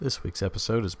This week's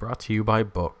episode is brought to you by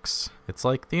books. It's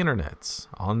like the internet's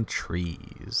on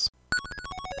trees.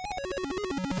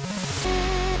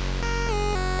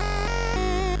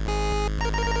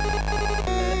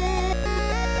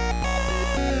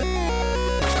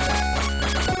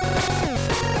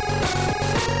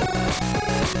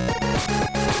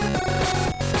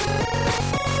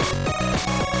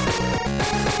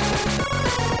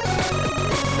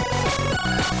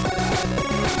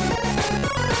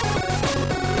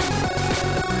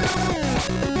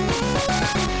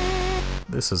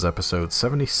 This is episode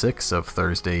 76 of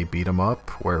Thursday Beat 'em Up,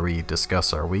 where we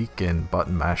discuss our week in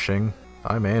button mashing.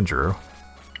 I'm Andrew.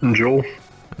 I'm Joel.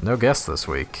 No guest this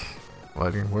week.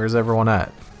 Where's everyone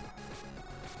at?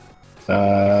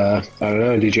 I don't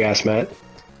know. Did you ask Matt?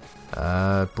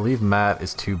 I believe Matt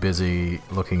is too busy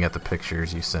looking at the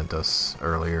pictures you sent us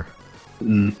earlier.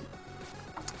 Mm.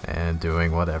 And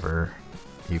doing whatever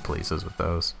he pleases with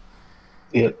those.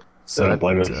 Yep. So I don't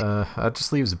blame him. that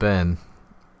just leaves Ben.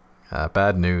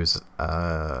 Bad news.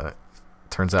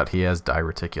 Turns out he has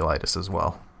diverticulitis as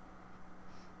well.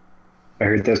 I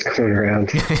heard that's going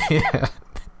around. Yeah.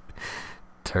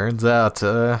 Turns out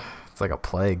it's like a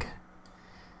plague.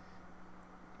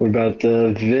 What about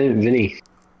Vinny?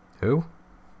 Who?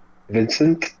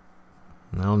 Vincent?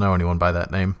 I don't know anyone by that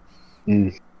name.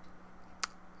 Mm.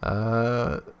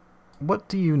 What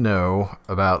do you know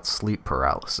about sleep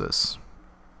paralysis?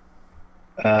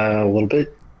 A little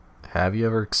bit. Have you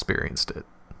ever experienced it?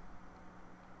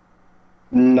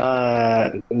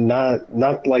 Not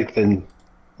like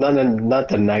not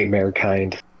the nightmare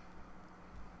kind.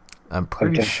 I'm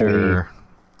pretty Okay. sure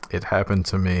it happened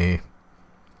to me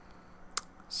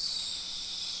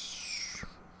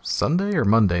Sunday or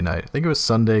Monday night. I think it was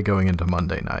Sunday going into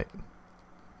Monday night.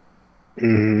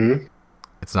 Mm-hmm.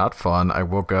 It's not fun. I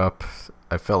woke up,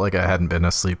 I felt like I hadn't been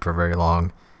asleep for very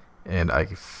long, and I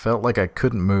felt like I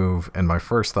couldn't move, and my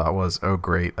first thought was, oh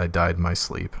great, I died in my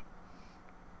sleep.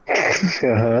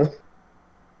 Uh-huh.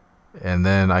 And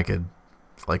then I could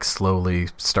like slowly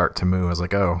start to move. I was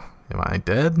like, oh, am I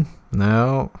dead?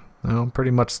 No, I'm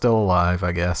pretty much still alive,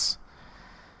 I guess.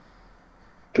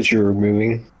 But you were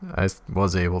moving. I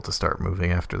was able to start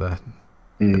moving after that.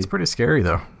 Mm. It's pretty scary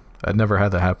though. I'd never had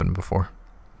that happen before.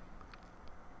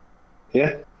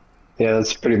 Yeah. Yeah,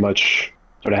 that's pretty much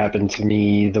what happened to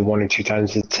me the one or two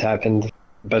times it's happened.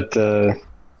 But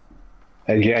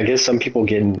I guess some people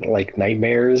get like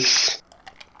nightmares,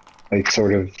 like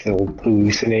sort of they'll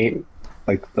hallucinate,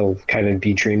 like they'll kind of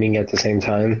be dreaming at the same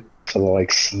time, so they'll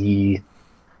like see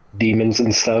demons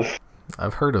and stuff.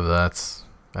 I've heard of that.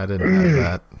 I didn't have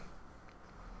that.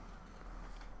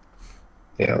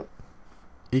 Yeah,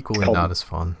 Equally called- not as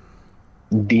fun.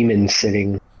 demon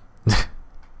sitting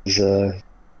is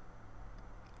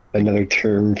another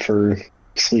term for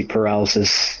sleep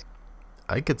paralysis.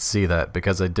 I could see that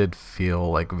because I did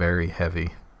feel like very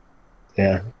heavy.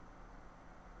 Yeah.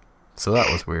 So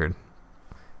that was weird.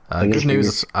 That is Good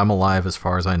news, I'm alive as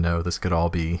far as I know. This could all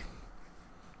be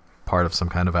part of some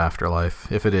kind of afterlife.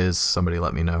 If it is, somebody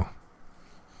let me know.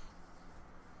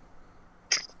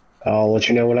 I'll let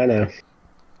you know when I know.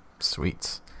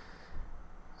 Sweet.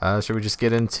 Should we just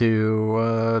get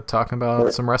into talking about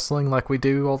Sure. some wrestling like we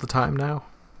do all the time now?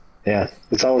 Yeah,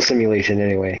 it's all a simulation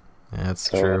anyway. Yeah, that's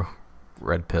So- true.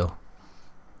 Red pill.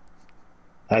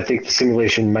 I think the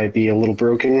simulation might be a little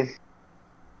broken,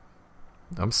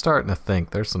 I'm starting to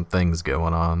think there's some things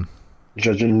going on.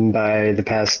 judging by the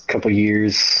past couple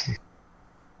years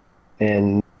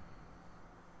and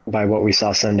by what we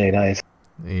saw Sunday night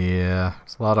Yeah,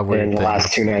 there's a lot of weird and the things.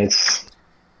 last two nights.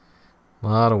 A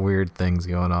lot of weird things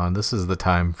going on. This is the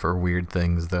time for weird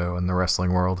things, though, in the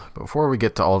wrestling world. Before we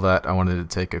get to all that, I wanted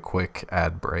to take a quick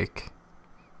ad break.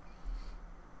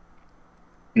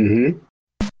 Mm-hmm.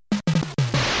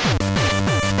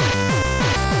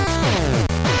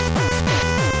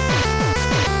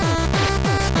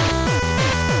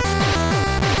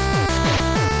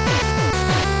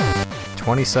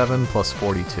 $27 plus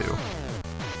 42.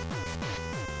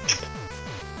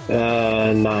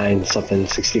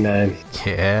 69.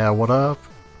 Yeah, what up?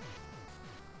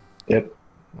 Yep.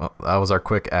 Well, that was our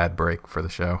quick ad break for the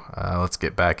show. Let's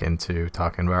get back into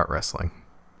talking about wrestling.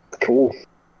 Cool.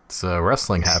 So,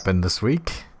 wrestling happened this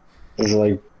week. This is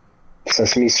like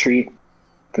Sesame Street.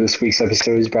 This week's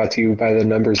episode is brought to you by the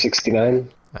number 69.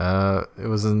 It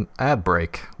was an ad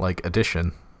break, like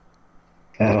addition.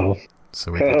 Oh.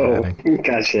 So we did Oh, adding.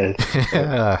 gotcha.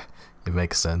 Yeah, it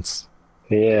makes sense.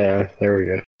 Yeah, there we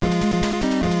go.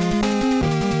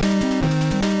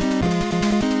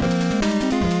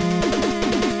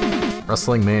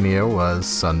 Wrestling Mania was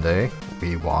Sunday.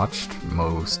 We watched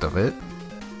most of it.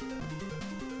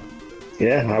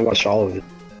 Yeah, I watched all of it.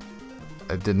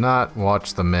 I did not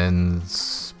watch the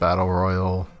men's battle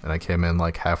royal, and I came in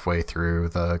like halfway through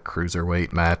the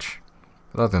cruiserweight match.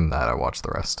 But other than that, I watched the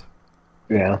rest.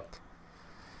 Yeah.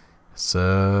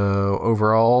 So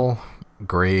overall,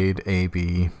 grade A,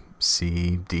 B,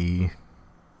 C, D.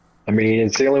 I mean,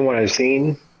 it's the only one I've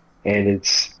seen, and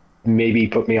it's maybe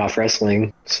put me off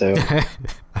wrestling. So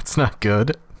That's not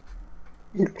good.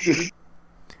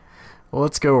 Well,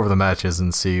 let's go over the matches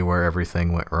and see where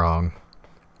everything went wrong.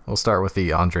 We'll start with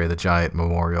the Andre the Giant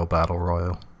Memorial Battle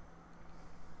Royal.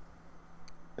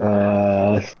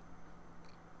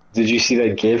 did you see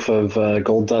that GIF of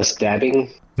Goldust dabbing?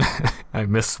 I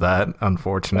missed that,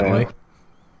 unfortunately.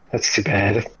 That's too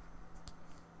bad.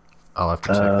 I'll have to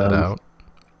check that out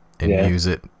and yeah. use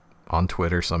it on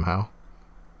Twitter somehow.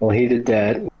 Well, he did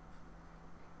that,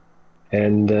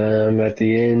 and at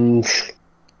the end,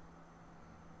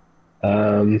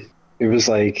 it was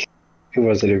like, who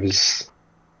was it? It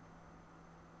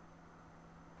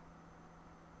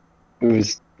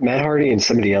was Matt Hardy and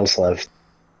somebody else left.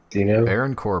 Do you know?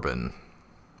 Baron Corbin.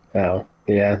 Oh,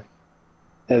 yeah.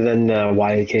 And then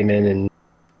Wyatt came in and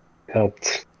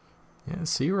helped. Yeah,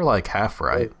 so you were like half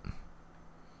right.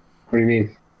 What do you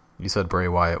mean? You said Bray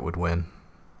Wyatt would win.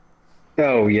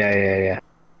 Oh, yeah.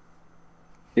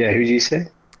 Yeah, who'd you say?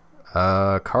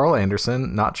 Carl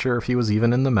Anderson, not sure if he was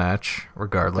even in the match.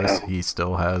 Regardless, Oh. he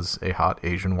still has a hot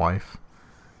Asian wife.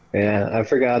 Yeah, I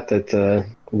forgot that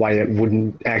Wyatt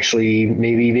wouldn't actually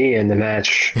maybe be in the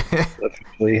match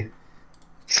officially.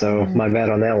 So my bad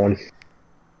on that one.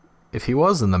 If he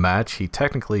was in the match, he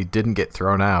technically didn't get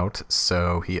thrown out,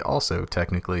 so he also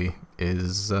technically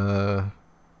is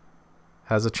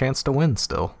has a chance to win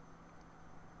still.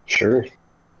 Sure.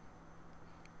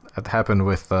 That happened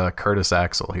with Curtis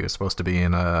Axel. He was supposed to be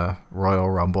in a Royal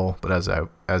Rumble, but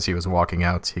as he was walking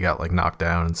out, he got like knocked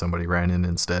down and somebody ran in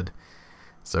instead.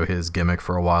 So his gimmick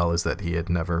for a while is that he had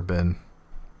never been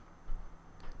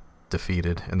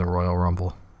defeated in the Royal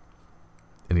Rumble,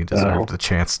 and he deserved the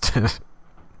chance to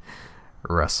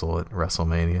wrestle at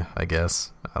WrestleMania, I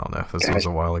guess. I don't know. This was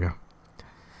a while ago.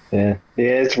 Yeah,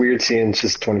 it's weird seeing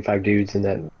just 25 dudes in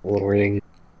that little ring.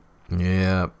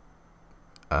 Yeah.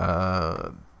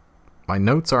 My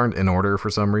notes aren't in order for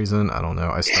some reason. I don't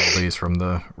know. I stole these from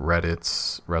the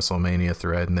Reddit's WrestleMania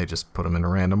thread, and they just put them in a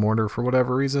random order for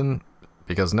whatever reason.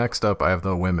 Because next up, I have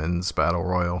the Women's Battle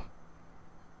Royal.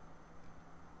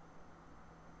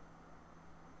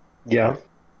 Yeah.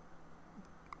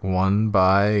 Won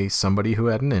by somebody who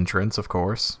had an entrance, of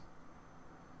course.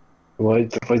 What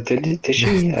did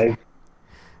she?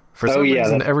 For some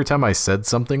reason, every time I said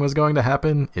something was going to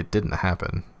happen, it didn't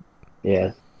happen.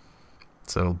 Yeah.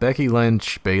 So Becky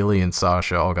Lynch, Bayley, and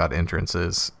Sasha all got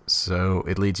entrances. So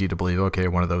it leads you to believe, okay,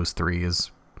 one of those three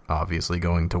is obviously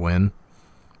going to win.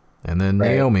 And then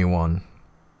Naomi won.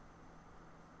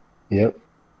 Yep.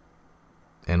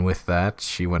 And with that,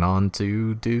 she went on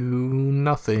to do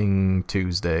nothing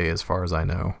Tuesday, as far as I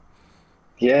know.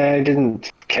 Yeah, I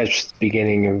didn't catch the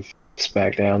beginning of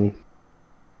SmackDown,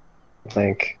 I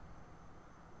think.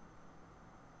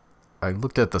 I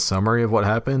looked at the summary of what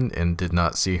happened and did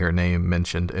not see her name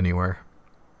mentioned anywhere.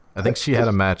 I think she had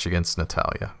a match against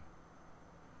Natalya.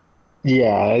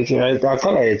 Yeah, I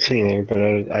thought I had seen her, but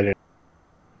I didn't.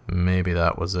 Maybe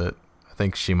that was it. I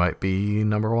think she might be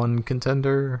number one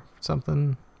contender or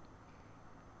something.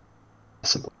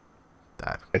 Possible.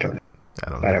 I don't know. I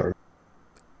don't know.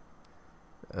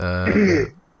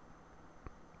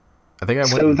 I think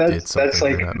I went and did something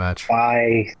during that match.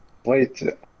 Why? Like,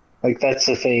 that's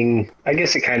the thing. I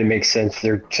guess it kind of makes sense.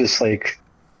 They're just like,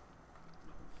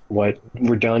 what?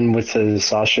 We're done with the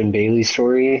Sasha and Bayley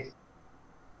story?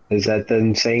 Is that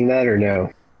them saying that or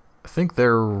no? I think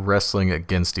they're wrestling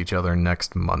against each other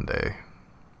next Monday.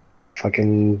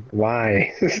 Fucking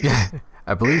why?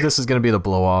 I believe this is going to be the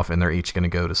blow-off, and they're each going to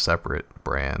go to separate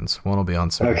brands. One will be on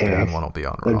SmackDown, one will be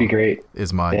on Raw. That'd be great.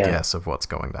 Is my guess of what's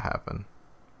going to happen.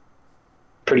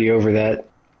 Pretty over that.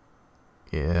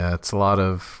 Yeah, it's a lot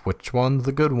of, which one's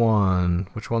the good one?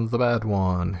 Which one's the bad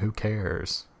one? Who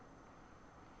cares?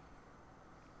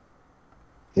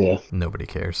 Yeah. Nobody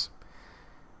cares.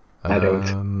 I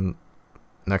don't.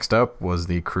 Next up was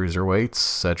the Cruiserweights.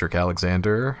 Cedric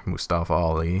Alexander, Mustafa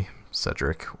Ali.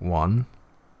 Cedric won.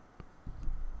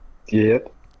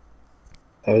 Yep.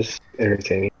 That was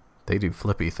entertaining. They do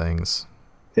flippy things.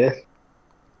 Yeah.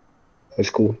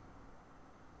 That's cool.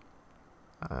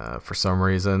 For some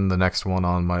reason, the next one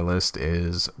on my list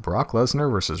is Brock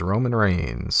Lesnar versus Roman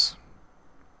Reigns.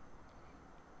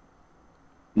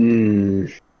 Why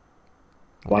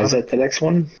is that the next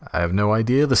one? I have no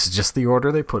idea. This is just the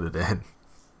order they put it in.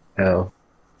 Oh.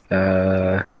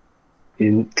 You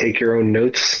didn't take your own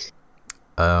notes?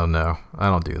 Oh no, I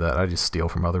don't do that. I just steal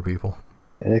from other people.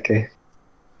 Okay.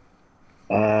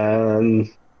 Brock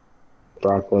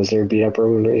Lesnar beat up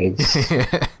Roman Reigns.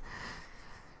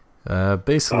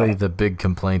 Basically, the big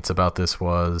complaints about this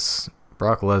was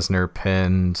Brock Lesnar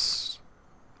pinned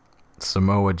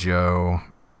Samoa Joe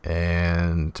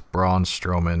and Braun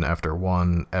Strowman after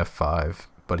one F5,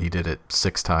 but he did it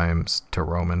 6 times to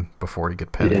Roman before he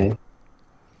could pin him. Yeah.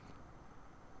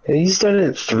 He's done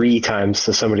it 3 times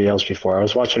to somebody else before. I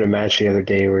was watching a match the other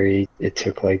day where it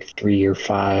took like 3 or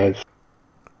 5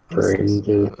 for him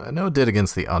to... I know it did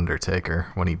against The Undertaker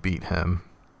when he beat him.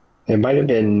 It might have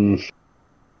been...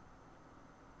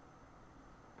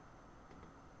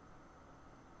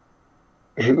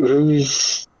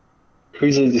 Who's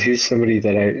somebody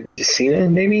that I... Cena,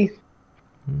 maybe?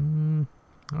 I'm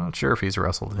not sure if he's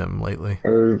wrestled him lately.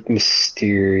 Or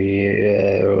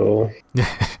Mysterio.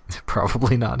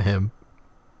 Probably not him.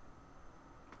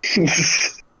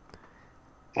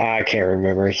 I can't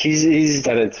remember. He's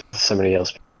done it to somebody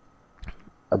else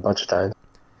a bunch of times.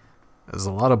 There's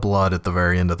a lot of blood at the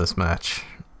very end of this match.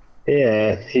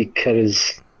 Yeah, he cut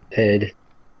his head.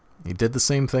 He did the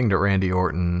same thing to Randy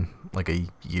Orton like a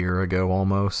year ago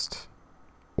almost.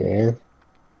 Yeah.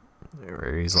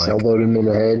 Where he's like... elbowed him in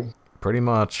the head. Pretty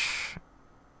much.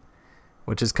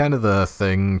 Which is kind of the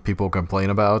thing people complain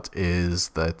about, is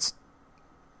that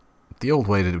the old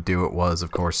way to do it was,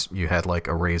 of course, you had like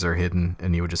a razor hidden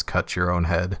and you would just cut your own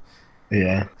head.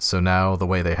 Yeah. So now the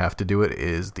way they have to do it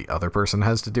is the other person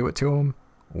has to do it to him,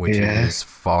 which is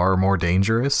far more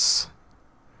dangerous.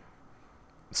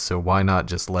 So why not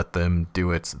just let them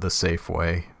do it the safe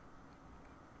way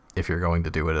if you're going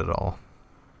to do it at all?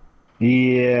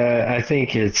 Yeah, I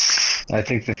think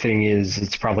the thing is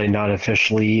it's probably not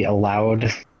officially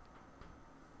allowed.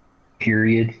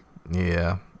 Period.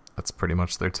 Yeah, that's pretty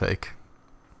much their take.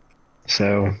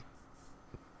 So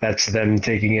that's them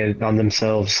taking it on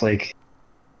themselves. Like,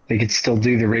 they could still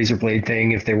do the razor blade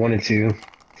thing if they wanted to.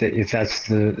 If that's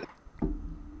the,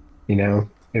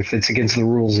 if it's against the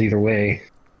rules either way.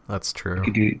 That's true.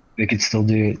 They could still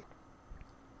do it.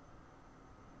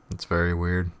 It's very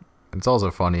weird. It's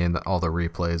also funny in all the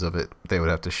replays of it, they would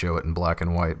have to show it in black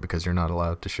and white because you're not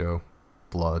allowed to show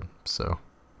blood, so...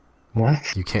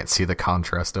 What? You can't see the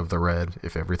contrast of the red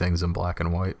if everything's in black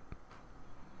and white.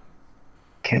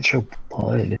 Can't show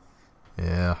blood.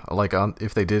 Yeah, like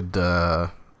if they did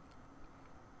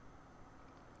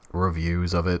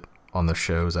reviews of it on the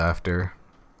shows after,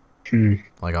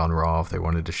 like on Raw, if they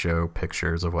wanted to show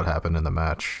pictures of what happened in the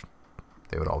match,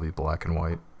 they would all be black and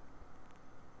white.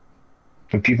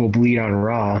 But people bleed on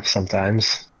Raw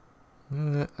sometimes.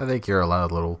 I think you're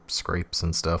allowed little scrapes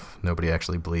and stuff. Nobody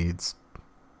actually bleeds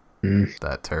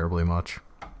that terribly much.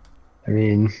 I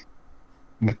mean,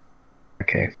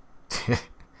 okay.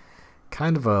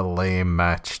 Kind of a lame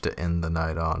match to end the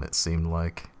night on, it seemed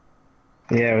like.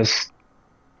 Yeah, it was.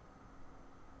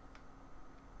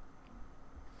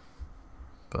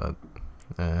 But,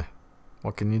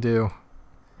 what can you do?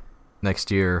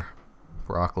 Next year,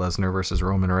 Brock Lesnar versus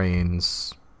Roman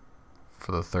Reigns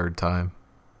for the 3rd time.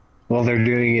 Well, they're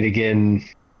doing it again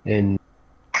in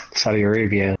Saudi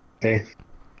Arabia. Okay.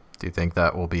 Do you think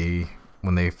that will be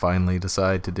when they finally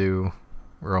decide to do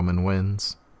Roman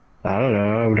wins? I don't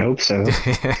know. I would hope so.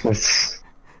 I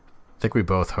think we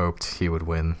both hoped he would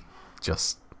win,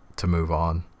 just to move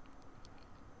on.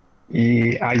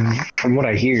 Yeah, from what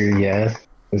I hear, yeah,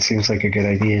 it seems like a good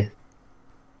idea.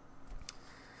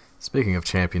 Speaking of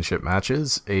championship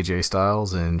matches, AJ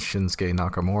Styles and Shinsuke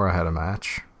Nakamura had a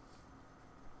match.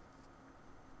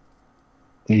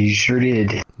 You sure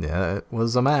did. Yeah, it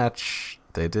was a match.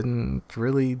 They didn't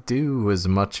really do as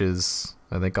much as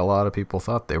I think a lot of people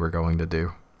thought they were going to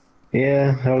do.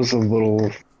 Yeah, I was a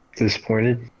little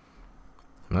disappointed.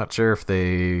 I'm not sure if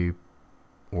they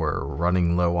were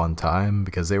running low on time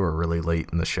because they were really late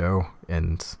in the show,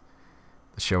 and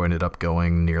the show ended up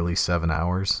going nearly 7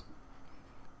 hours.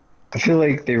 I feel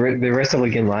like they wrestled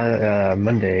again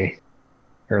Monday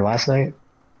or last night.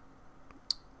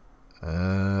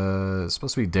 It's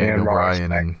supposed to be Daniel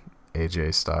Bryan and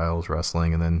AJ Styles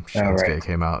wrestling, and then Shinsuke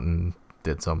came out and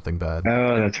did something bad.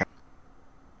 Oh, that's right.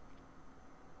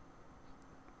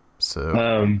 So,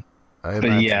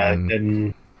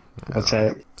 what's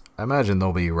that? I imagine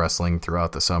they'll be wrestling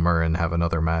throughout the summer and have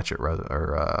another match at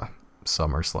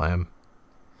SummerSlam.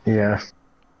 Yeah,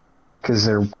 because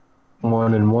they're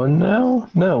 1-1 now.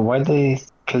 No, why'd they?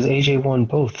 Because AJ won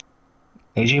both.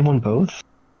 AJ won both.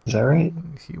 Is that right?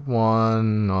 He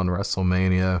won on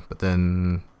WrestleMania, but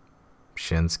then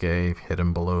Shinsuke hit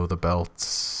him below the belt,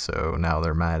 so now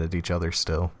they're mad at each other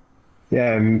still.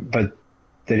 Yeah, but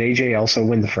Did AJ also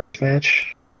win the first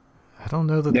match? I don't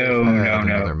know that No, they've had no,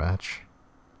 no. another match.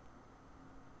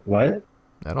 What?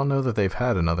 I don't know that they've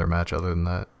had another match other than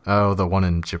that. Oh, the one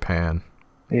in Japan.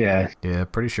 Yeah. Yeah,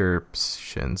 pretty sure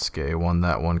Shinsuke won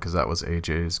that one because that was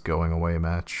AJ's going away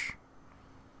match.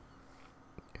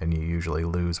 And you usually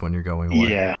lose when you're going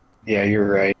away. Yeah. Yeah, you're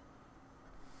right.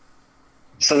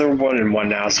 So they're 1-1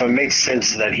 now, so it makes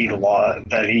sense that he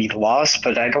lost,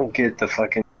 but I don't get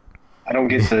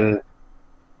the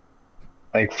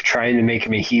like trying to make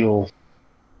him a heel.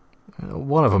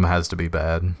 One of them has to be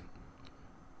bad.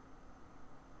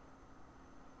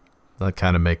 That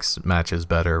kind of makes matches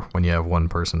better when you have one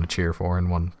person to cheer for and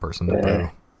one person to boo.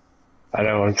 I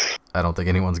don't think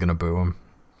anyone's gonna boo him.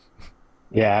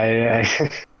 Yeah,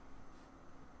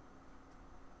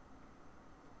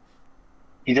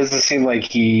 he doesn't seem like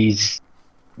he's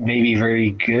maybe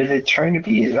very good at trying to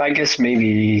be. I guess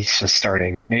maybe he's just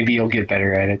starting. Maybe he'll get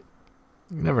better at it.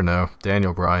 You never know.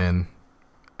 Daniel Bryan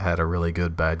had a really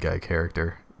good bad guy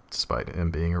character, despite him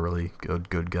being a really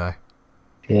good guy.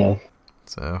 Yeah.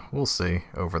 So we'll see.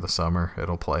 Over the summer,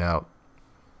 it'll play out.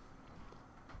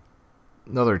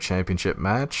 Another championship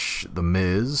match: The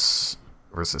Miz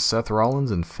versus Seth Rollins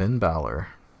and Finn Balor.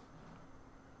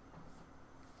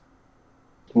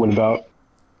 What about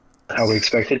how we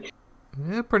expected?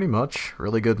 Yeah, pretty much.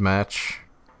 Really good match.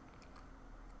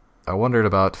 I wondered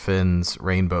about Finn's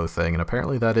rainbow thing, and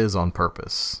apparently that is on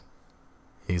purpose.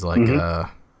 He's like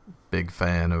a big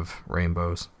fan of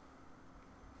rainbows.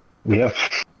 Yep.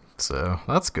 So,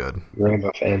 that's good.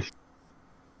 Rainbow fan.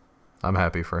 I'm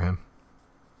happy for him.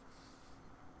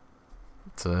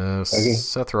 So, Okay.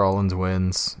 Seth Rollins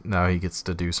wins. Now he gets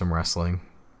to do some wrestling.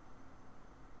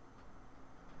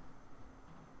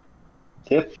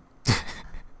 Yep.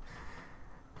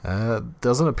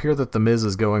 Doesn't appear that The Miz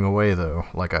is going away, though,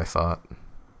 like I thought.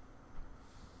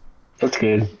 That's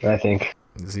good, I think.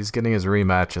 He's getting his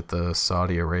rematch at the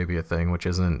Saudi Arabia thing, which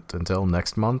isn't until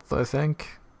next month, I think.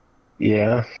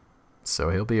 Yeah. So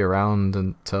he'll be around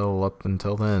up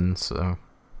until then, so...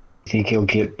 You think he'll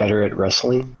get better at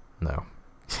wrestling? No.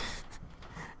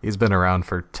 He's been around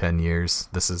for 10 years.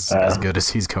 This is as good as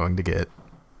he's going to get.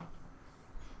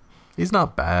 He's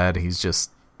not bad, he's just...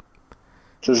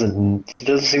 It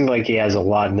doesn't seem like he has a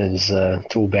lot in his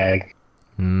tool bag.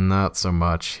 Not so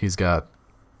much. He's got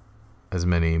as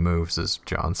many moves as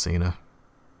John Cena.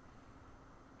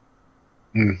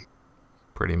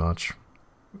 Pretty much.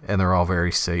 And they're all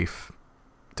very safe.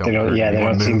 They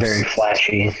don't seem very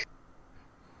flashy.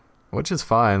 Which is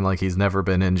fine. Like, he's never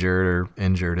been injured or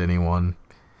injured anyone.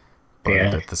 But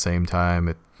at the same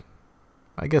time,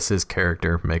 I guess his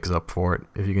character makes up for it.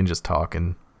 If you can just talk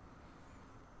and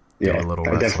do a little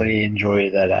I wrestling. definitely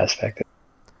enjoy that aspect of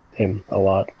him a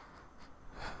lot.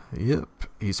 Yep,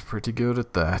 he's pretty good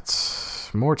at that.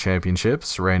 More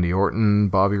championships. Randy Orton,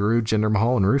 Bobby Roode, Jinder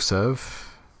Mahal, and Rusev.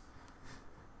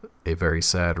 A very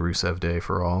sad Rusev day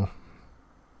for all.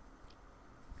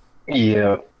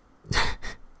 Yeah.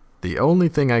 The only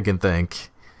thing I can think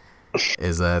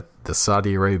is that the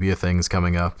Saudi Arabia thing's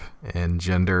coming up, and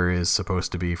Jinder is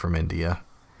supposed to be from India.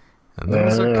 And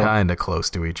those are kind of close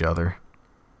to each other.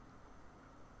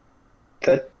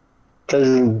 That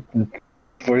doesn't...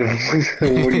 What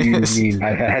do you mean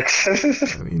by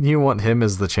that? I mean, you want him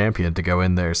as the champion to go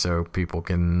in there so people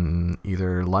can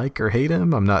either like or hate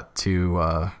him. I'm not too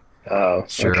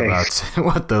sure about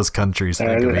what those countries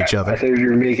think of each other. I think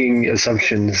you're making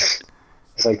assumptions.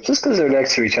 It's like, just because they're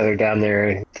next to each other down there,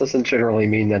 it doesn't generally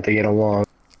mean that they get along.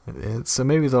 So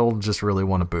maybe they'll just really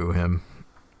want to boo him.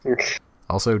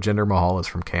 Also, Jinder Mahal is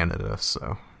from Canada,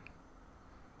 so...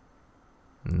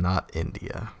 Not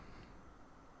India.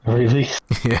 Really?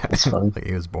 Yeah, that's fun. Like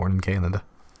he was born in Canada.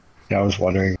 Yeah, I was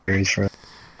wondering where he's from.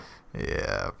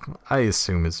 Yeah, I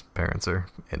assume his parents are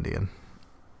Indian.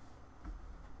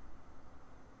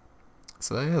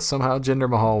 So yeah, somehow Jinder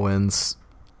Mahal wins.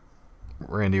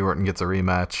 Randy Orton gets a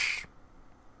rematch.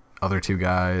 Other two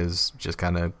guys just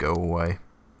kind of go away.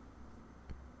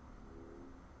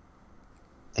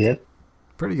 Yep.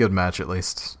 Pretty good match, at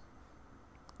least.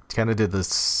 Kind of did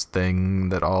this thing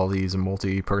that all these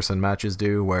multi-person matches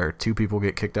do, where two people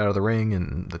get kicked out of the ring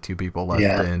and the two people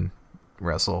left in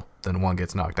wrestle. Then one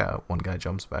gets knocked out, one guy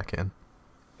jumps back in.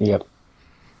 Yep.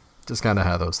 Just kind of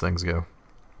how those things go.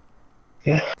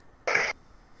 Yeah.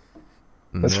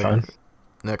 That's fine.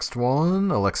 Next one,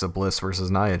 Alexa Bliss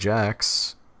versus Nia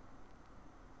Jax.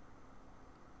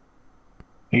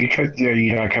 Are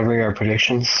you not covering our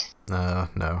predictions?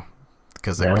 No.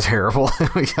 Because they were terrible.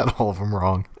 We got all of them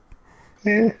wrong.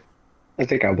 Yeah. I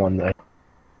think I won that.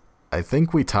 I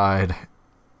think we tied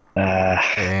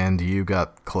And you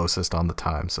got closest on the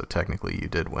time, so technically you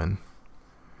did win.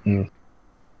 hmm.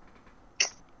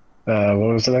 What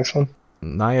was the next one?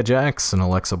 Nia Jax and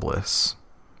Alexa Bliss.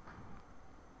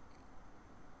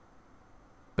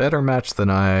 Better match than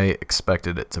I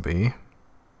expected it to be.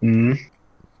 Hmm.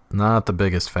 Not the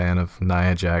biggest fan of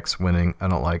Nia Jax winning. I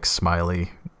don't like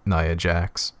smiley Nia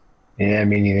Jax. Yeah,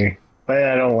 me neither. But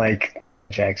I don't like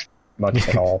Jax much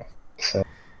at all. So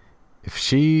If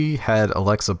she had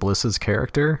Alexa Bliss's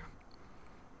character,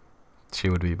 she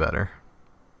would be better.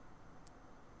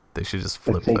 They should just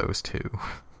flip think- those two.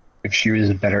 if she was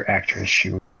a better actress,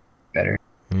 she would be better.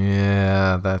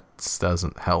 Yeah, that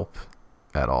doesn't help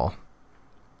at all.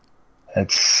 Yeah,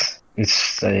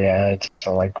 I just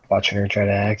don't like watching her try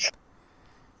to act.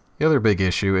 The other big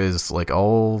issue is like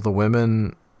all the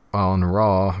women on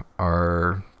Raw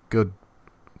are good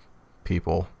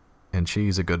people, and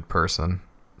she's a good person,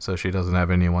 so she doesn't have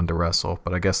anyone to wrestle.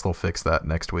 But I guess they'll fix that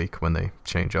next week when they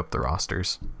change up the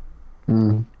rosters.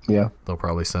 Yeah. They'll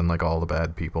probably send like all the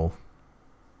bad people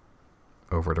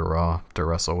over to Raw to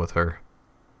wrestle with her.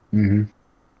 Hmm.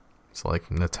 It's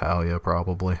like Natalia,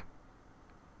 probably.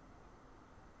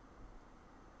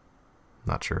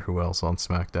 Not sure who else on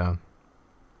SmackDown.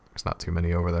 There's not too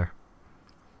many over there.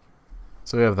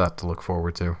 So we have that to look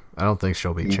forward to. I don't think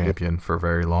she'll be champion for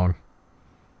very long.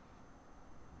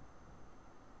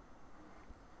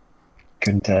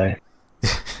 Couldn't I?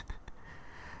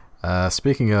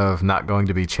 Speaking of not going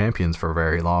to be champions for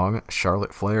very long,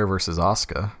 Charlotte Flair versus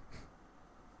Asuka.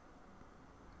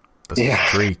 The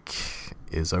streak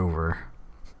is over.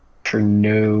 For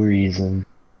no reason.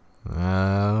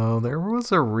 There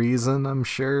was a reason, I'm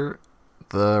sure.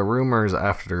 The rumors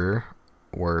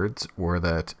afterwards were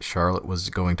that Charlotte was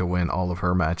going to win all of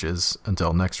her matches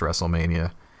until next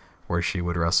WrestleMania, where she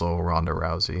would wrestle Ronda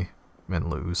Rousey and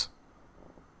lose.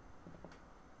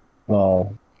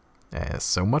 Well,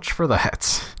 So much for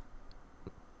that.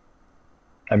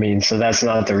 I mean, so that's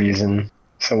not the reason.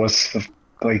 So what's the,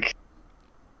 like,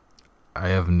 I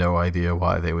have no idea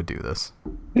why they would do this.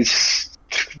 it's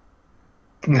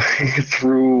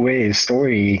threw away a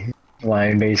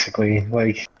storyline, basically.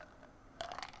 Like,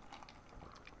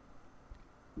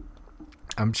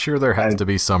 I'm sure there has to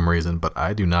be some reason, but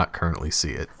I do not currently see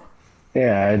it.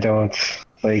 yeah, I don't,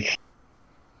 like,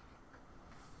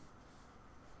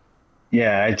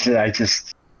 yeah,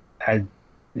 I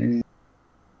it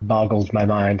boggles my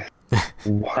mind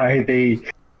why they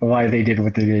did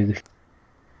what they did.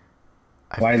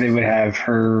 Why they would have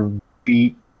her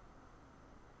beat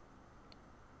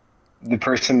the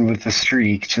person with the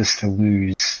streak just to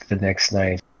lose the next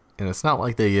night. And it's not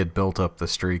like they had built up the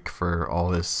streak for all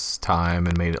this time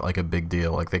and made it like a big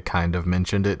deal. Like they kind of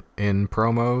mentioned it in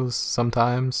promos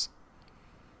sometimes.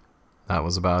 That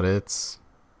was about it.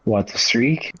 What, the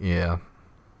streak? Yeah.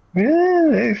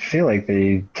 Yeah, I feel like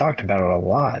they talked about it a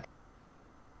lot.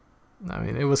 I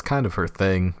mean, it was kind of her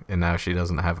thing, and now she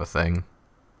doesn't have a thing.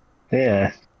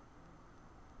 Yeah.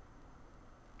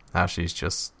 Now she's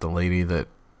just the lady that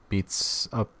beats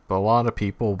up a lot of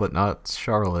people, but not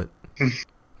Charlotte.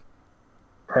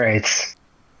 Right.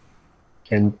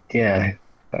 And yeah,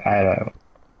 I don't know.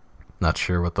 Not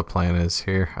sure what the plan is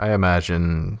here. I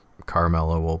imagine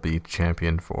Carmella will be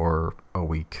champion for a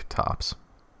week tops.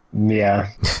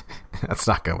 Yeah, That's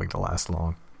not going to last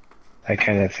long. I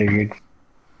kind of figured.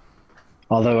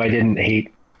 Although I didn't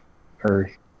hate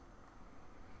her.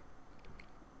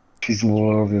 She's a little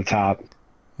over the top,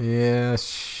 Yeah,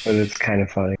 but it's kind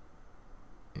of funny.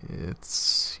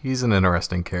 he's an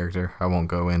interesting character. I won't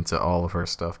go into all of her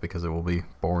stuff because it will be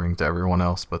boring to everyone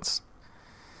else, but it's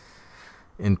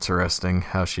interesting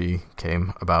how she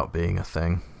came about being a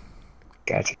thing.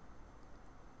 Gotcha.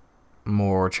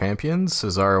 More champions,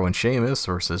 Cesaro and Sheamus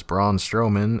versus Braun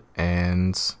Strowman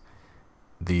and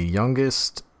the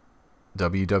youngest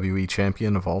WWE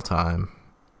champion of all time.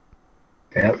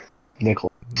 Yep.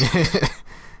 Nickel.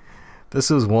 This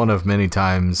was one of many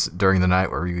times during the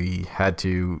night where we had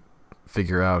to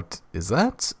figure out, is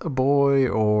that a boy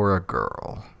or a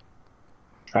girl?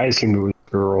 I assumed it was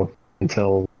a girl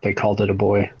until they called it a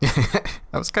boy.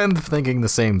 I was kind of thinking the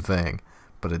same thing,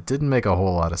 but it didn't make a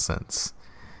whole lot of sense.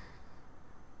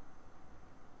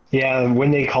 Yeah,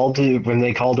 when they called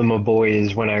him a boy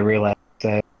is when I realized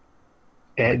that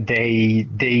they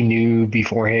knew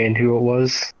beforehand who it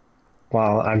was.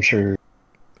 Well, I'm sure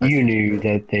you knew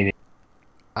that they did.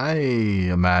 I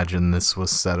imagine this was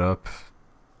set up.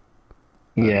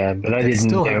 Yeah, but I They didn't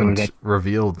still know haven't that.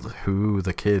 revealed who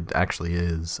the kid actually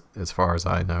is, as far as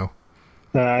I know.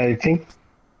 I think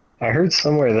I heard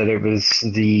somewhere that it was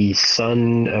the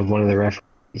son of one of the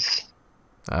referees.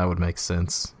 That would make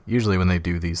sense. Usually when they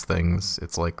do these things,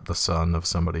 it's like the son of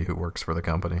somebody who works for the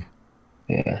company.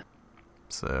 Yeah.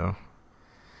 So,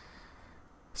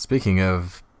 speaking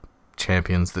of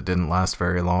champions that didn't last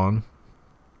very long,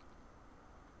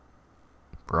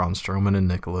 Braun Strowman and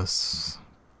Nicholas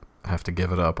have to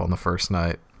give it up on the first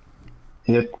night.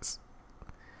 Yep.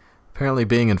 Apparently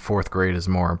being in 4th grade is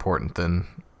more important than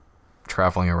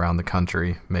traveling around the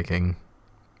country making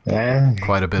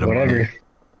quite a bit of money.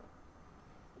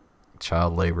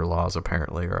 Child labor laws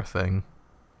apparently are a thing.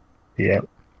 Yep.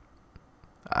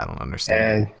 I don't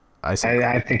understand. And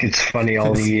I think it's funny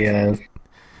all the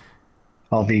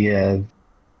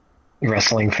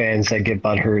wrestling fans that get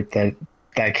butthurt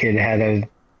that kid had a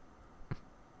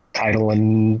title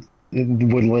and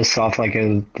would list off like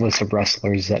a list of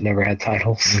wrestlers that never had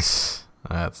titles.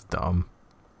 That's dumb.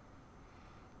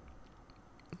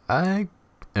 I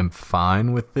am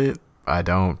fine with it. I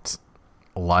don't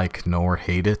like nor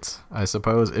hate it, I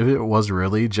suppose. If it was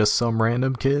really just some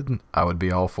random kid, I would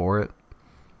be all for it.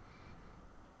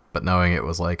 But knowing it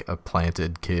was like a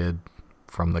planted kid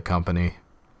from the company,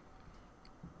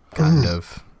 kind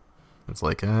of, it's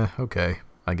like, okay,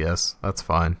 I guess. That's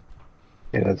fine.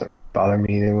 Yeah, that doesn't bother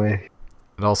me either way.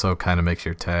 It also kind of makes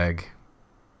your tag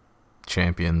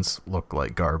champions look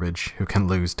like garbage who can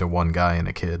lose to one guy and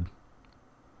a kid.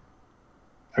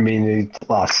 I mean, they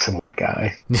lost to one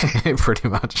guy. Pretty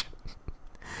much.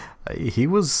 He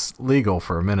was legal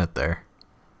for a minute there.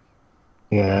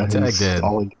 Yeah, tag did.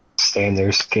 All stand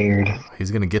there scared.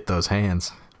 He's gonna get those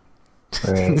hands.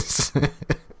 Right.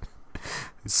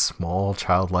 These small,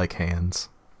 childlike hands.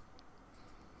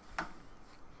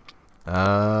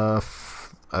 I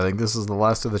think this is the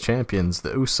last of the champions.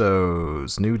 The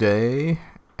Usos, New Day,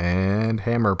 and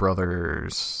Hammer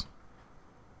Brothers.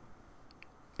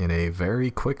 In a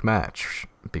very quick match,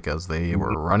 because they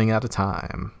were running out of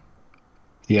time.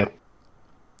 Yep.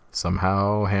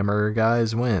 Somehow, Hammer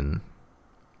guys win.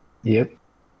 Yep.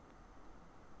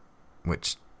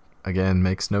 Which, again,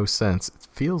 makes no sense. It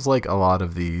feels like a lot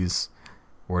of these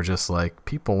were just like,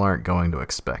 people aren't going to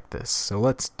expect this, so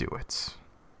let's do it.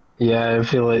 Yeah, I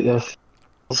feel like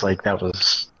that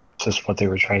was just what they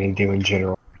were trying to do in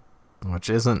general. Which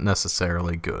isn't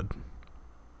necessarily good.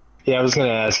 Yeah, I was going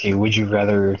to ask you, would you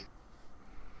rather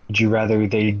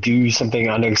they do something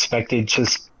unexpected?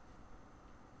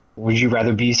 Would you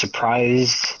rather be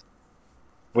surprised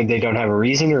when they don't have a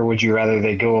reason, or would you rather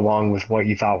they go along with what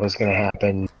you thought was going to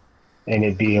happen and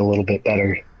it be a little bit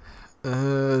better?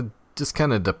 Just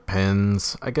kind of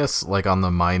depends. I guess, like, on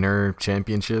the minor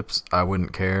championships, I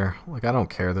wouldn't care. Like, I don't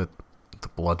care that the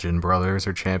Bludgeon Brothers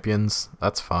are champions.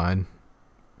 That's fine.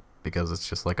 Because it's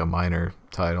just like a minor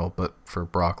title, but for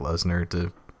Brock Lesnar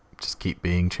to just keep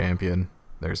being champion,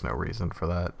 there's no reason for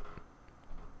that.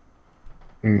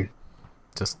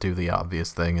 Just do the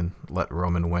obvious thing and let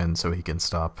Roman win so he can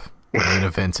stop main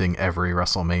eventing every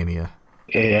WrestleMania.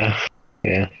 Yeah.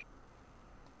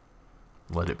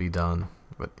 Let it be done.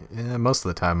 But yeah, most of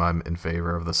the time I'm in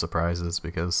favor of the surprises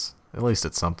because at least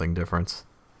it's something different.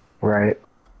 Right.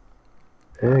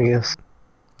 Yeah, I guess.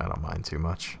 I don't mind too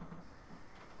much.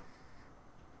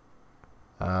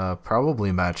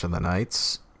 Probably match of the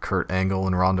nights. Kurt Angle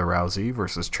and Ronda Rousey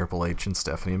versus Triple H and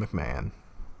Stephanie McMahon.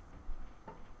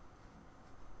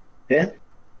 Yeah.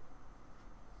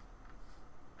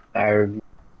 I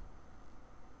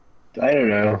don't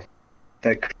know.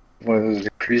 That was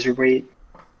the cruiserweight.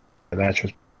 The match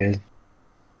was good.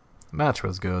 The match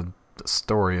was good. The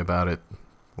story about it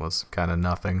was kind of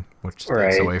nothing, which takes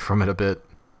Right. away from it a bit.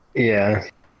 Yeah.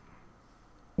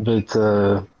 But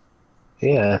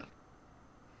yeah.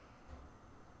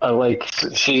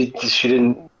 She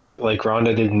didn't, like,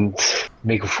 Ronda didn't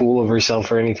make a fool of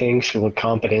herself or anything. She looked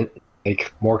competent,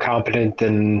 like more competent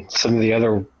than some of the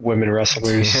other women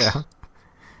wrestlers. Yeah.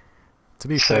 To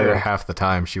be fair, half the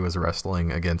time she was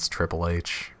wrestling against Triple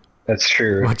H. That's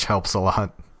true. Which helps a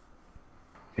lot.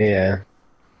 Yeah.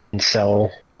 And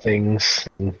sell things.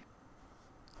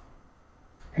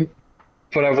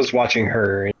 But I was watching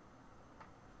her, and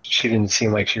she didn't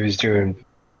seem like she was doing...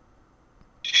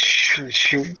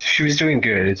 She was doing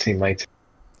good, it seemed like.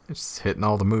 Just hitting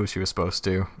all the moves she was supposed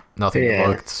to. Nothing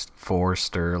looked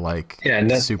forced or, like,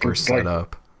 super set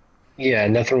up. Yeah,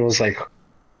 nothing was like...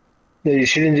 She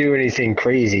didn't do anything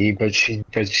crazy, but she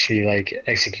like,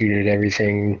 executed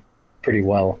everything pretty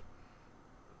well.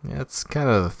 Yeah, it's kind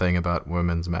of the thing about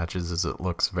women's matches is it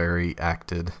looks very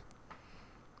acted.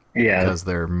 Yeah. Because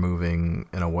they're moving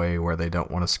in a way where they don't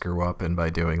want to screw up, and by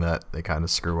doing that, they kind of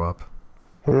screw up.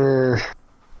 I'm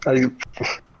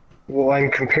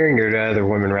comparing her to other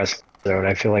women wrestlers, though, and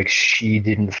I feel like she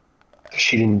didn't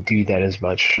do that as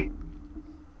much.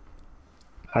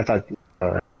 I thought.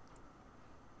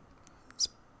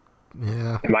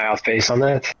 Yeah, Am I off base on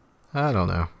that? I don't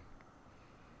know.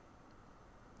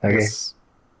 I Okay. guess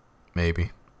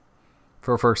maybe.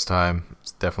 For a first time,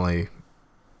 it's definitely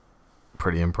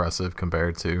pretty impressive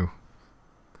compared to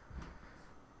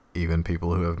even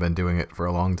people who have been doing it for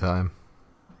a long time.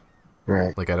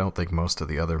 Right. Like, I don't think most of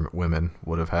the other women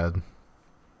would have had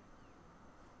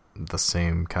the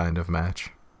same kind of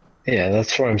match. Yeah,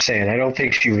 that's what I'm saying. I don't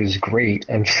think she was great.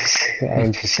 I'm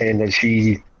just saying that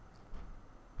she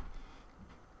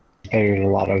better than a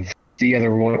lot of the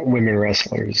other women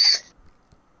wrestlers.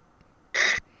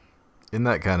 In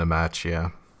that kind of match, yeah.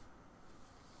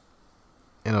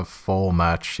 In a full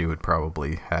match, she would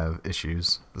probably have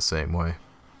issues the same way.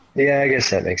 Yeah, I guess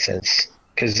that makes sense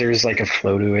because there's like a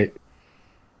flow to it,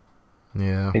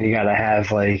 Yeah. and you gotta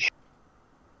have like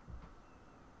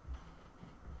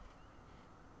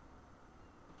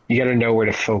you gotta know where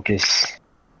to focus.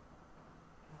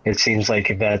 It seems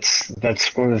like that's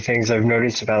one of the things I've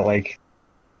noticed about like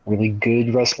really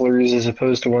good wrestlers as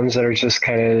opposed to ones that are just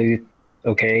kind of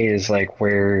okay is like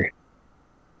where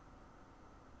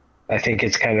I think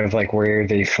it's kind of like where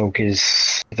they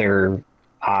focus their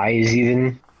eyes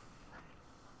even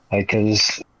like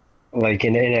because like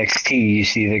in NXT you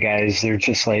see the guys they're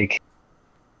just like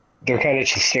they're kind of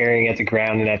just staring at the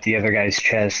ground and at the other guy's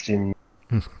chest and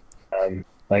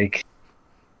like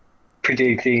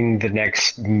predicting the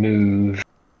next move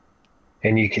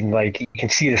and you can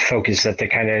see the focus that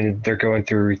they're going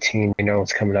through a routine. You know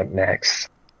what's coming up next.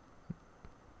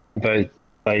 But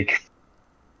like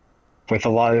with a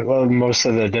lot of most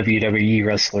of the WWE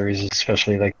wrestlers,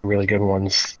 especially like really good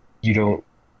ones, you don't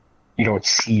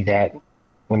see that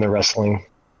when they're wrestling.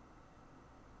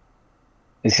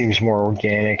 It seems more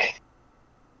organic.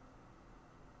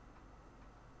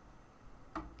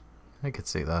 I could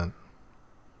see that.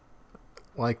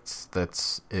 Liked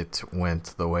that it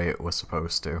went the way it was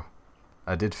supposed to.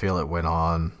 I did feel it went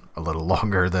on a little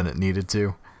longer than it needed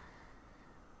to.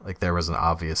 Like, there was an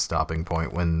obvious stopping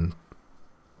point when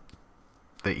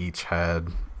they each had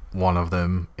one of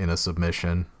them in a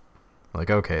submission. Like,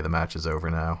 okay, the match is over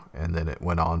now. And then it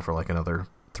went on for like another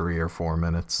 3 or 4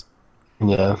 minutes.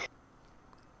 Yeah.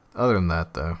 Other than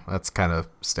that, though, that's kind of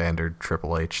standard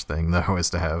Triple H thing, though, is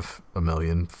to have a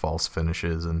million false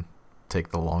finishes and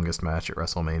take the longest match at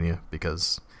WrestleMania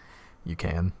because you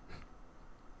can.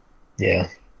 Yeah.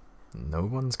 No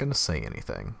one's gonna say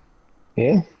anything.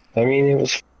 Yeah. I mean, it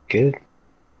was good.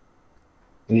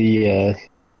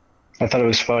 I thought it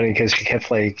was funny because she kept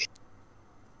like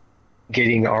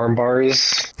getting arm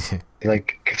bars,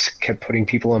 like kept putting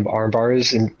people in arm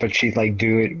bars, and but she'd like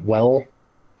do it well,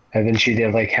 and then she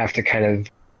did like have to kind of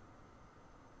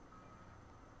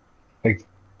like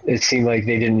it seemed like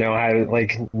they didn't know how to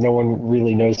like no one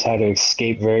really knows how to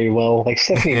escape very well. Like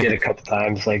Stephanie did a couple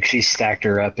times, like she stacked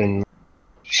her up and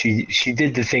she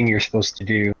did the thing you're supposed to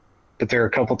do, but there are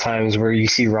a couple times where you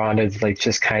see Ronda like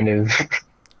just kind of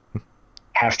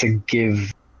have to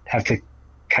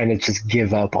kind of just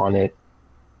give up on it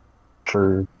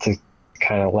to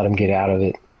kind of let him get out of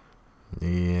it.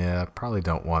 Yeah, probably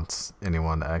don't want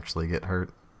anyone to actually get hurt.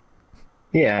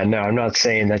 Yeah, no, I'm not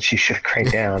saying that she should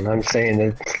crank down. I'm saying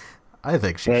that I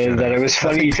think she should. that it was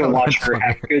funny to watch her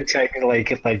have good tech and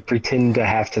like pretend to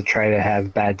have to try to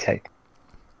have bad tech.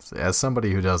 As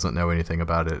somebody who doesn't know anything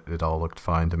about it, it all looked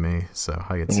fine to me. So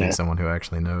I could see someone who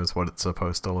actually knows what it's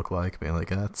supposed to look like being like,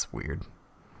 that's weird.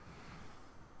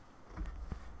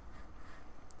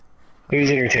 It was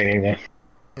entertaining though.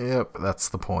 Yep, that's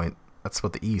the point. That's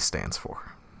what the E stands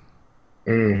for.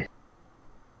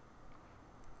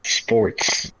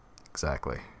 Sports.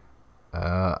 Exactly.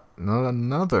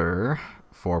 Another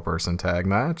 4-person tag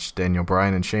match. Daniel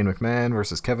Bryan and Shane McMahon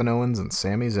versus Kevin Owens and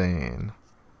Sami Zayn.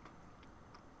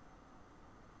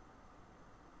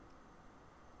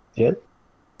 Yep.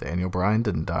 Daniel Bryan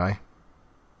didn't die.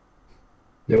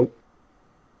 Nope.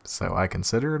 So I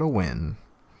consider it a win.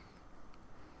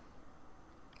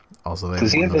 Also,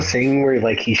 does he have the thing where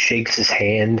like he shakes his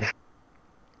hand?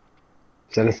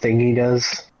 Is that a thing he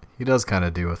does? He does kind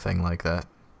of do a thing like that.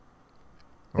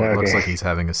 Or it looks like he's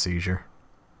having a seizure.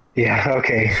 Yeah,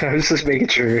 okay. I was just making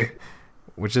sure.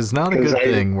 Which is not a good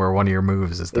thing where one of your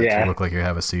moves is that you look like you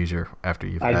have a seizure after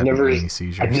you've had many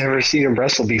seizures. I've never seen him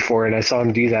wrestle before, and I saw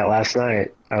him do that last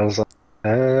night. I was like,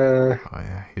 Oh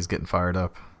yeah, he's getting fired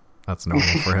up. That's normal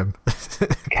for him.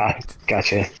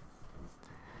 Gotcha.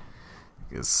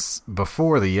 Because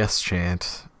before the yes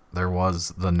chant, there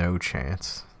was the no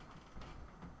chant.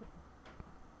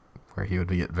 Where he would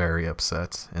get very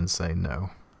upset and say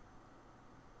no.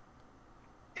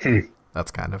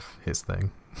 That's kind of his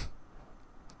thing.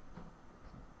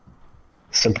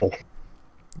 Simple.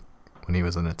 When he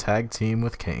was in a tag team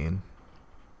with Kane.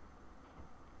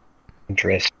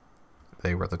 Interest.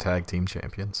 They were the tag team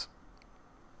champions.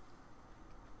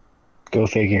 Go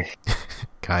figure.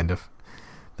 Kind of.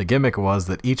 The gimmick was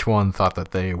that each one thought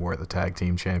that they were the tag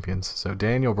team champions. So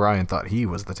Daniel Bryan thought he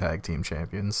was the tag team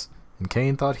champions, and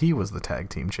Kane thought he was the tag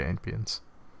team champions.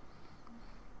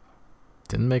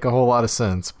 Didn't make a whole lot of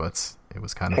sense, but it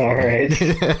was kind of All funny.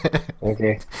 right.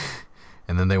 Okay.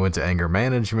 And then they went to anger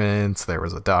management. There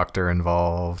was a doctor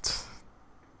involved.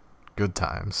 Good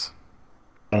times.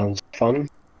 Sounds fun.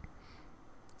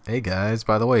 Hey guys,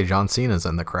 by the way, John Cena's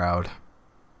in the crowd.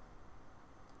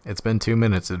 It's been 2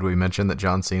 minutes. Did we mention that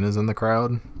John Cena's in the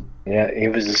crowd? Yeah, he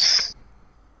was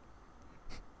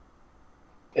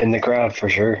in the crowd for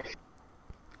sure.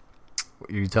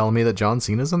 You telling me that John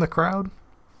Cena's in the crowd?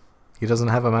 He doesn't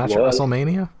have a match at Was.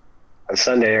 WrestleMania? On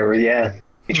Sunday, yeah.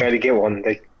 He tried to get one.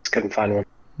 They just couldn't find one.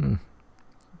 Hmm.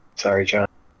 Sorry, John.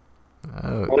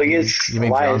 Oh, Well, he gets you mean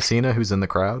John Elias. Cena, who's in the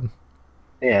crowd?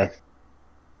 Yeah.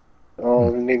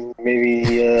 Oh,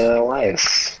 maybe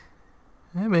Elias.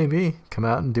 Yeah, maybe. Come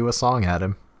out and do a song at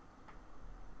him.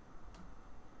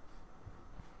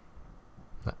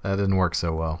 That didn't work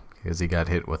so well, because he got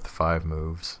hit with 5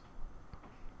 moves.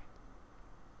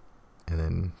 And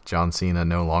then John Cena,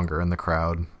 no longer in the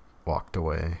crowd, walked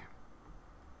away.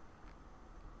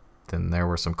 Then there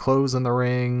were some clothes in the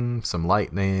ring, some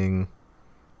lightning.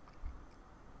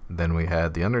 Then we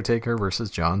had The Undertaker versus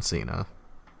John Cena.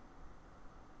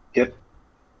 Yep.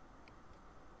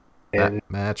 And That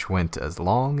match went as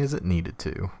long as it needed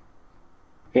to.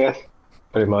 yeah,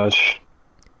 pretty much.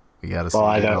 We got to see Well,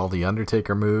 I don't- all the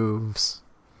Undertaker moves.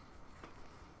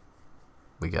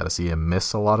 We got to see him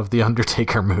miss a lot of the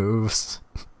Undertaker moves.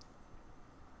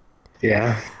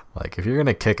 Yeah. Like, if you're going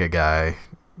to kick a guy,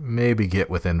 maybe get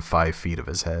within 5 feet of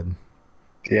his head.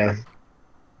 Yeah.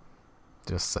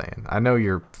 Just saying. I know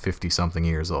you're 50-something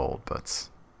years old, but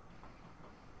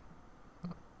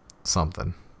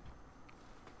something.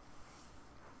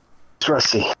 It's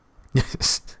rusty.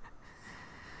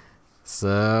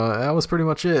 So, that was pretty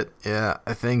much it. Yeah,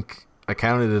 I think I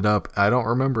counted it up. I don't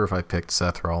remember if I picked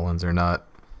Seth Rollins or not.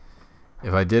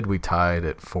 If I did, we tied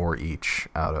at 4 each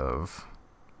out of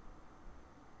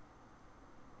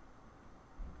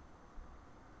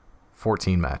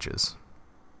 14 matches.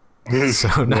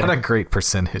 So, not Yeah. a great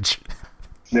percentage.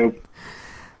 Nope.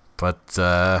 But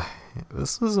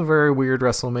this was a very weird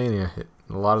WrestleMania.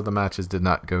 A lot of the matches did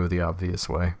not go the obvious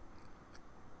way.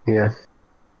 Yeah.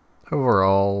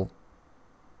 Overall,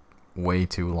 way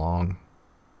too long.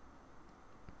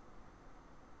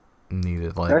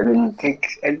 Needed I like, didn't think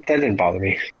that didn't bother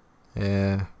me.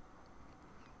 yeah.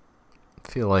 I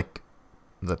feel like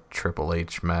the Triple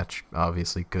H match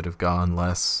obviously could have gone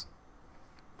less.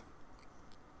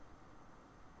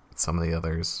 Some of the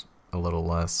others a little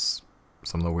less.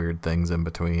 Some of the weird things in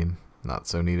between, not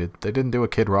so needed. They didn't do a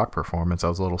Kid Rock performance. I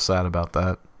was a little sad about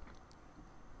that.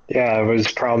 Yeah, I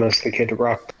was promised the Kid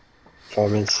Rock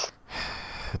performance.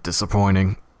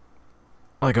 Disappointing.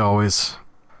 Like always.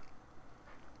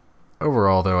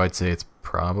 Overall, though, I'd say it's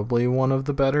probably one of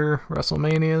the better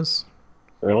WrestleManias.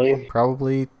 Really?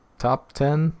 Probably top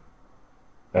 10.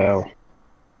 Oh.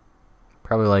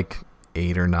 Probably like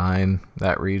 8 or 9,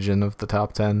 that region of the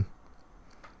top 10.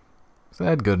 So they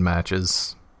had good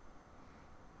matches.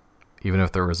 Even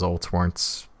if the results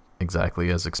weren't exactly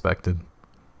as expected.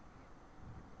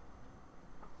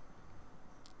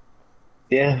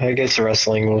 Yeah, I guess the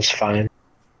wrestling was fine.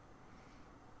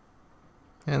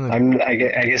 And I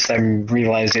guess I'm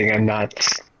realizing I'm not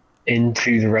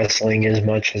into the wrestling as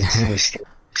much as this.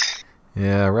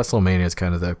 yeah, WrestleMania is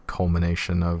kind of the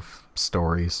culmination of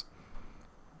stories.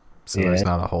 So there's Yeah.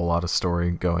 not a whole lot of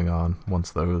story going on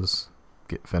once those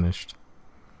get finished.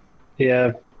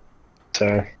 Yeah.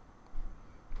 So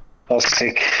I'll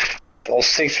stick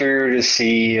through to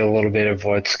see a little bit of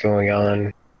what's going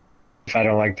on. If I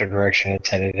don't like the direction it's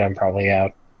headed, I'm probably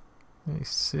out. I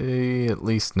see at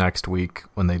least next week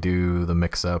when they do the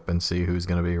mix-up and see who's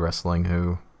going to be wrestling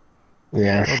who.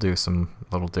 Yeah. They'll do some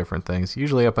little different things,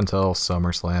 usually up until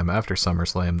SummerSlam. After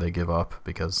SummerSlam, they give up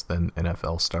because then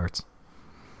NFL starts.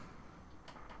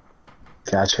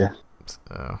 Gotcha.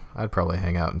 So I'd probably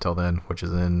hang out until then, which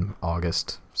is in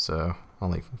August, so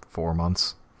only 4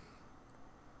 months.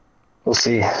 We'll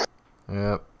see.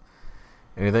 Yep.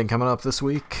 Anything coming up this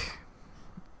week?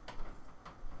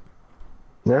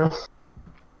 No?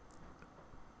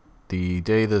 The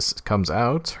day this comes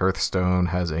out, Hearthstone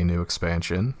has a new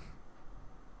expansion.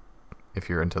 If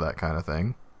you're into that kind of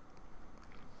thing.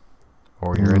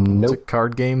 Or you're into Nope.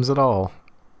 card games at all.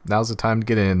 Now's the time to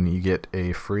get in. You get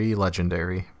a free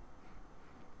legendary.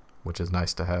 which is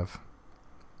nice to have.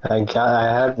 I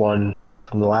had one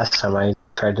from the last time I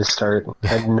tried to start.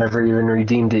 I'd never even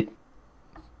redeemed it.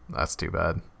 That's too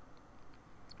bad.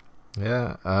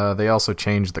 Yeah, they also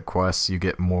changed the quests. You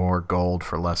get more gold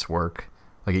for less work.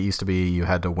 Like, it used to be you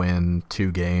had to win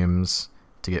 2 games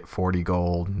to get 40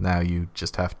 gold. Now you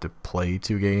just have to play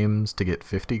 2 games to get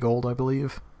 50 gold, I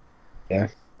believe. Yeah.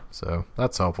 So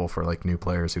that's helpful for like new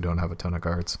players who don't have a ton of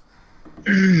cards.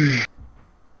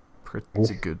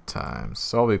 Pretty good times.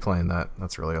 So I'll be playing that.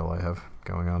 That's really all I have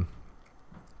going on.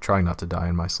 Trying not to die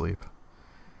in my sleep.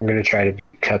 I'm gonna try to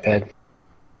beat Cuphead.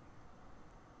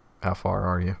 How far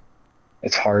are you?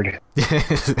 It's hard.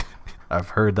 I've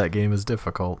heard that game is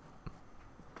difficult.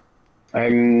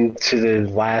 I'm to the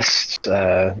last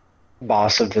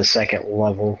boss of the second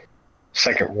level,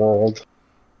 second world.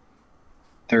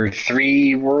 There are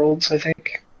 3 worlds, I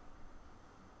think.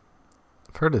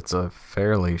 I've heard it's a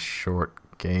fairly short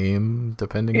game,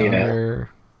 depending on Yeah. your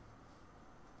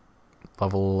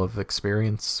level of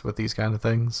experience with these kind of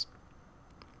things.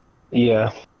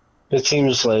 Yeah. It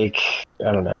seems like,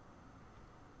 I don't know.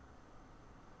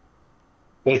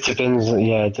 It depends,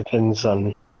 yeah, it depends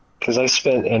on... Because I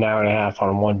spent an hour and a half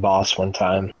on one boss one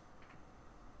time.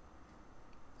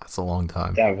 That's a long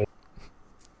time. That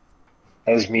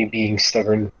was me being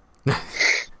stubborn.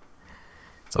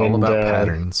 It's all And, about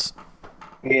patterns.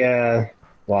 Yeah,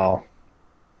 well,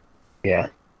 yeah.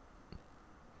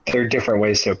 There are different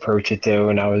ways to approach it, though,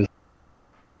 and I was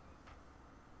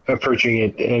approaching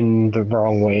it in the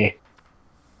wrong way.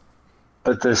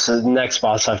 But this next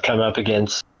boss I've come up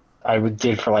against, I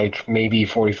did for like maybe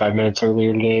 45 minutes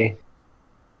earlier today.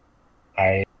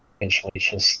 I eventually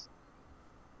just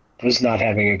was not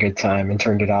having a good time and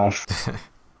turned it off.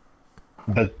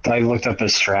 But I looked up a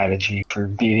strategy for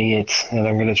beating it, and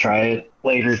I'm going to try it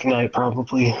later tonight,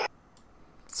 probably.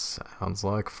 Sounds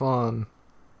like fun.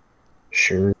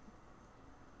 Sure.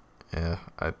 Yeah,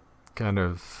 I kind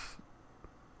of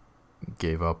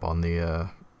gave up on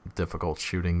the difficult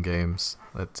shooting games.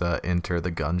 That Enter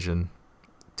the Gungeon.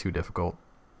 Too difficult.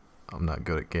 I'm not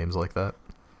good at games like that.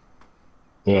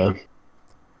 Yeah.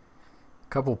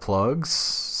 Couple plugs.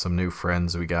 Some new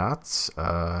friends we got.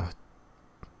 Let's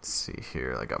see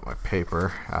here. I got my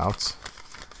paper out.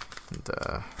 And,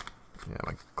 yeah,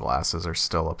 my glasses are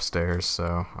still upstairs,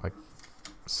 so I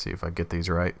see if I get these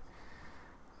right.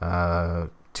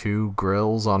 2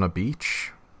 Grills on a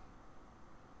Beach.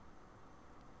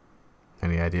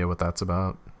 Any idea what that's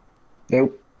about?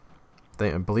 Nope.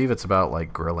 I believe it's about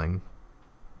like grilling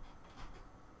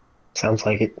Sounds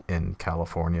like it. in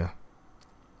California.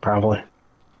 Probably.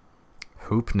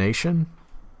 Hoop Nation?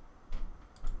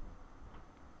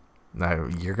 Now,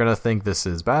 you're gonna think this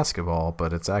is basketball,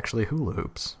 but it's actually hula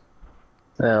hoops.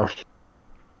 No.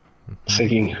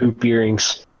 Thinking hoop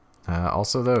earrings.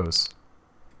 Also those.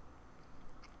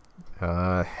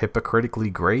 Hypocritically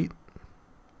Great?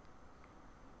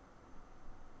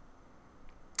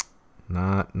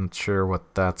 Not sure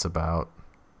what that's about.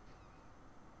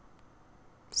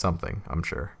 Something, I'm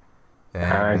sure.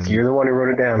 And, You're the one who wrote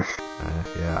it down.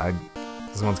 yeah,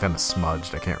 this one's kind of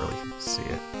smudged. I can't really see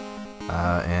it.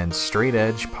 And Straight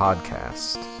Edge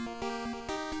Podcast.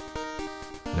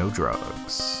 No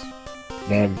drugs.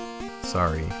 Man,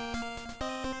 Sorry.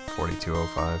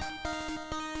 4205.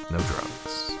 No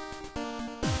drugs.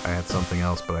 I had something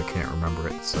else, but I can't remember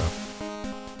it, so...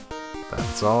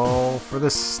 That's all for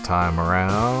this time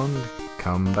around.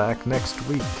 Come back next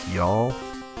week, y'all.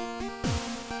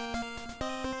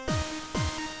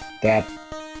 that